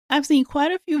I've seen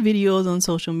quite a few videos on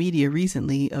social media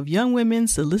recently of young women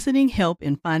soliciting help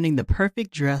in finding the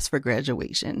perfect dress for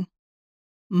graduation.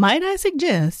 Might I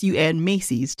suggest you add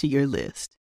Macy's to your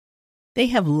list? They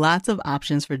have lots of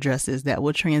options for dresses that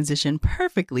will transition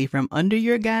perfectly from under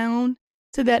your gown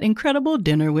to that incredible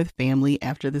dinner with family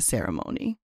after the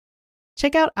ceremony.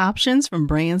 Check out options from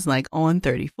brands like On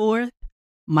 34th,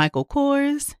 Michael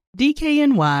Kors,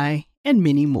 DKNY, and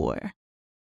many more.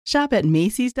 Shop at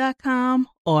Macy's.com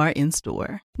or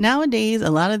in-store. Nowadays, a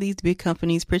lot of these big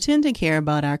companies pretend to care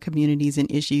about our communities and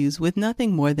issues with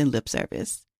nothing more than lip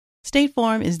service. State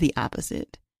Farm is the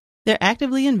opposite. They're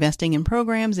actively investing in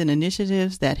programs and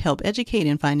initiatives that help educate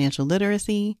in financial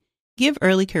literacy, give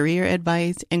early career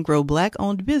advice, and grow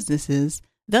Black-owned businesses,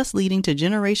 thus leading to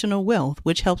generational wealth,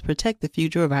 which helps protect the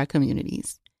future of our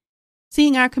communities.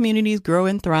 Seeing our communities grow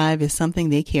and thrive is something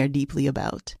they care deeply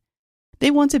about. They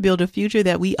want to build a future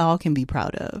that we all can be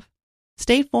proud of.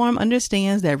 State Farm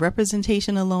understands that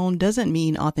representation alone doesn't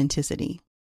mean authenticity,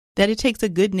 that it takes a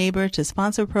good neighbor to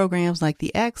sponsor programs like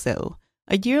the ACT-SO,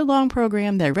 a year-long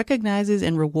program that recognizes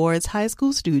and rewards high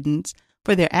school students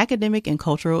for their academic and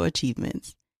cultural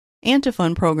achievements, and to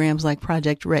fund programs like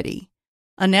Project Ready,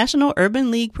 a National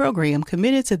Urban League program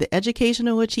committed to the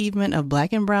educational achievement of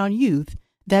Black and Brown youth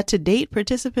that to date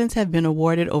participants have been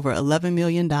awarded over $11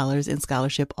 million in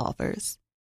scholarship offers.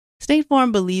 State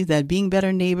Farm believes that being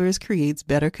better neighbors creates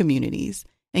better communities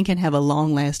and can have a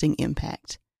long-lasting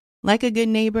impact. Like a good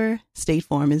neighbor, State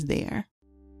Farm is there.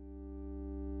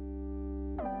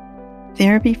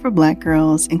 Therapy for Black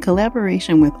Girls, in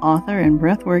collaboration with author and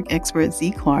breathwork expert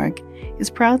Z Clark,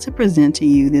 is proud to present to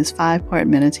you this 5-part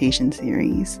meditation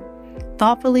series,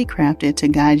 thoughtfully crafted to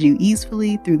guide you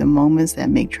easily through the moments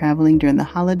that make traveling during the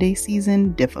holiday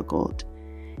season difficult.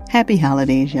 Happy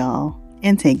holidays, y'all,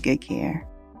 and take good care.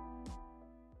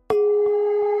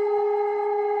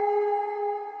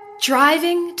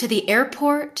 Driving to the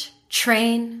airport,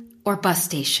 train, or bus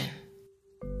station.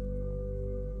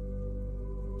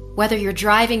 Whether you're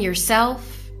driving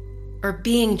yourself or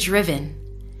being driven,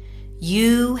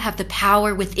 you have the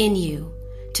power within you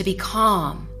to be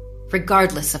calm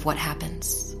regardless of what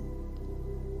happens.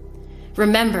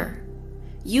 Remember,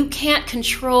 you can't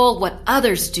control what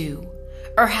others do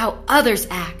or how others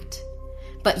act,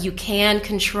 but you can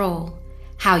control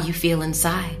how you feel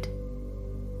inside.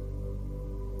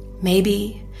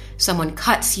 Maybe someone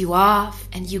cuts you off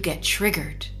and you get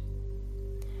triggered.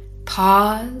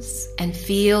 Pause and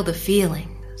feel the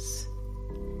feelings.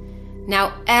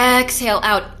 Now exhale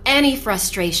out any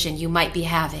frustration you might be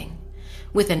having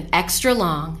with an extra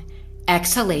long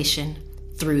exhalation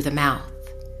through the mouth.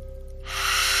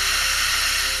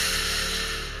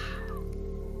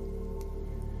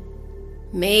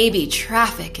 Maybe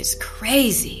traffic is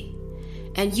crazy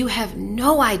and you have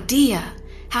no idea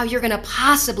how you're going to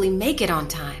possibly make it on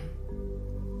time.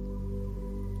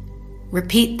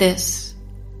 Repeat this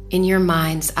in your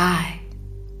mind's eye.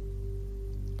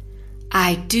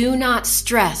 I do not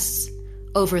stress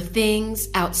over things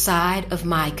outside of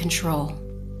my control.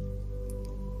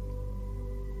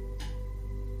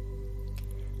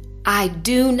 I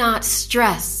do not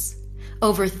stress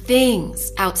over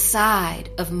things outside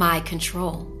of my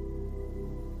control.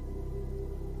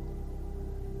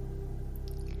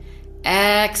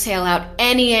 Exhale out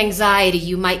any anxiety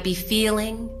you might be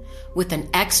feeling with an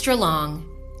extra long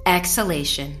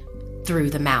exhalation through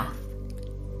the mouth.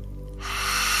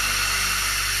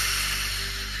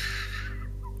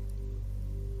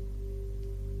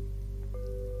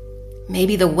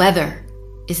 Maybe the weather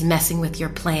is messing with your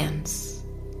plans.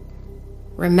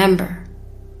 Remember,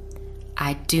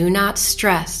 I do not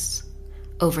stress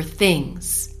over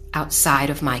things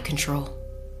outside of my control.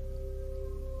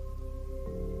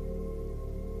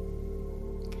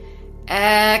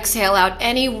 Exhale out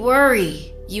any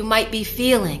worry you might be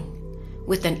feeling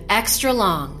with an extra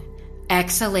long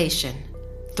exhalation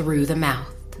through the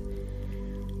mouth.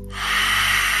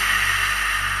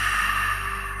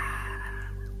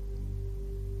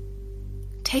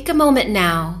 Take a moment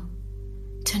now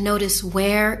to notice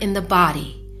where in the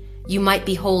body you might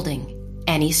be holding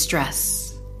any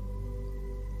stress.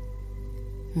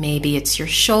 Maybe it's your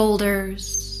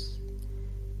shoulders.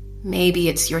 Maybe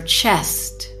it's your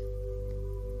chest.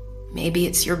 Maybe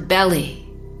it's your belly.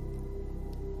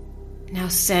 Now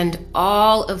send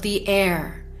all of the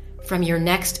air from your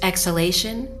next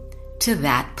exhalation to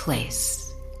that place.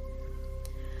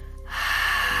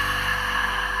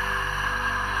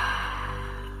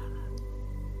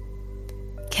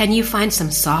 Can you find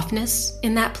some softness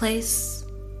in that place?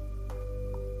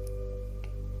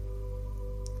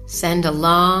 Send a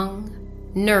long,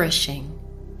 nourishing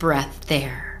breath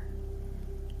there.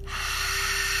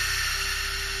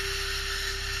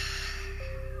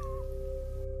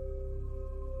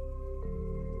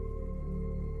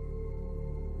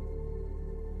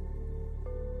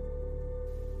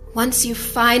 Once you've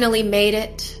finally made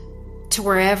it to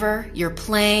wherever your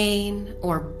plane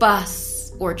or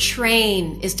bus or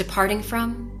train is departing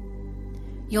from,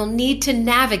 you'll need to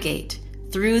navigate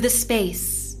through the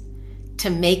space to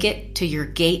make it to your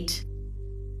gate.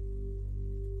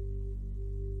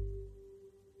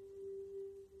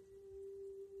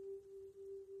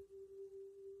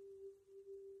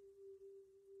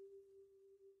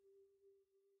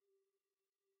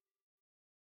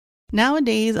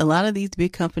 Nowadays, a lot of these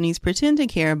big companies pretend to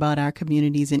care about our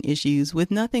communities and issues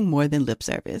with nothing more than lip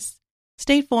service.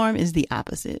 State Farm is the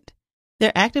opposite.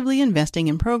 They're actively investing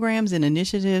in programs and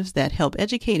initiatives that help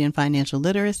educate in financial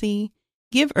literacy,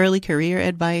 give early career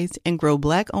advice, and grow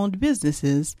Black-owned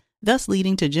businesses, thus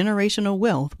leading to generational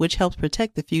wealth, which helps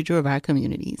protect the future of our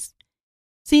communities.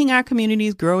 Seeing our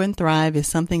communities grow and thrive is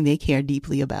something they care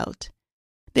deeply about.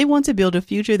 They want to build a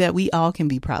future that we all can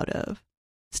be proud of.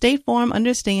 State Farm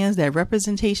understands that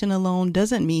representation alone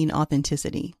doesn't mean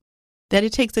authenticity, that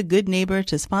it takes a good neighbor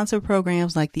to sponsor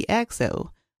programs like the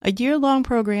ACT-SO, a year-long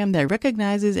program that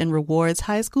recognizes and rewards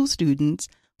high school students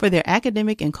for their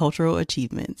academic and cultural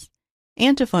achievements,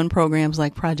 and to fund programs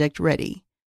like Project Ready,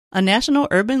 a National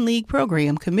Urban League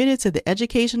program committed to the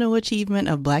educational achievement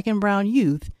of Black and Brown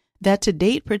youth that to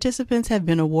date participants have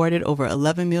been awarded over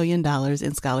 $11 million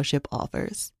in scholarship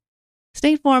offers.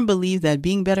 State Farm believes that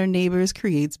being better neighbors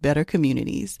creates better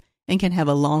communities and can have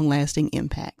a long-lasting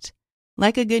impact.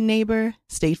 Like a good neighbor,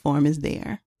 State Farm is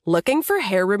there. Looking for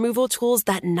hair removal tools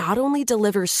that not only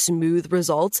deliver smooth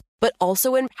results, but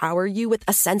also empower you with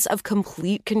a sense of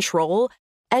complete control?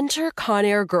 Enter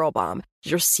Conair Girl Bomb,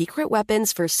 your secret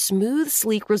weapons for smooth,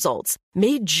 sleek results,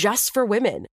 made just for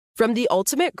women. From the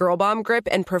ultimate Girl Bomb grip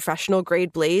and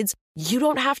professional-grade blades, you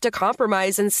don't have to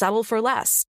compromise and settle for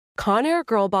less. Conair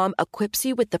Girl Bomb equips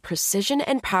you with the precision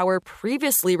and power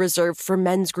previously reserved for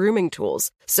men's grooming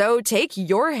tools. So take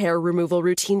your hair removal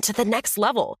routine to the next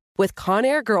level with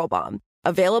Conair Girl Bomb.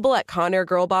 Available at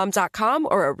ConairGirlBomb.com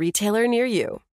or a retailer near you.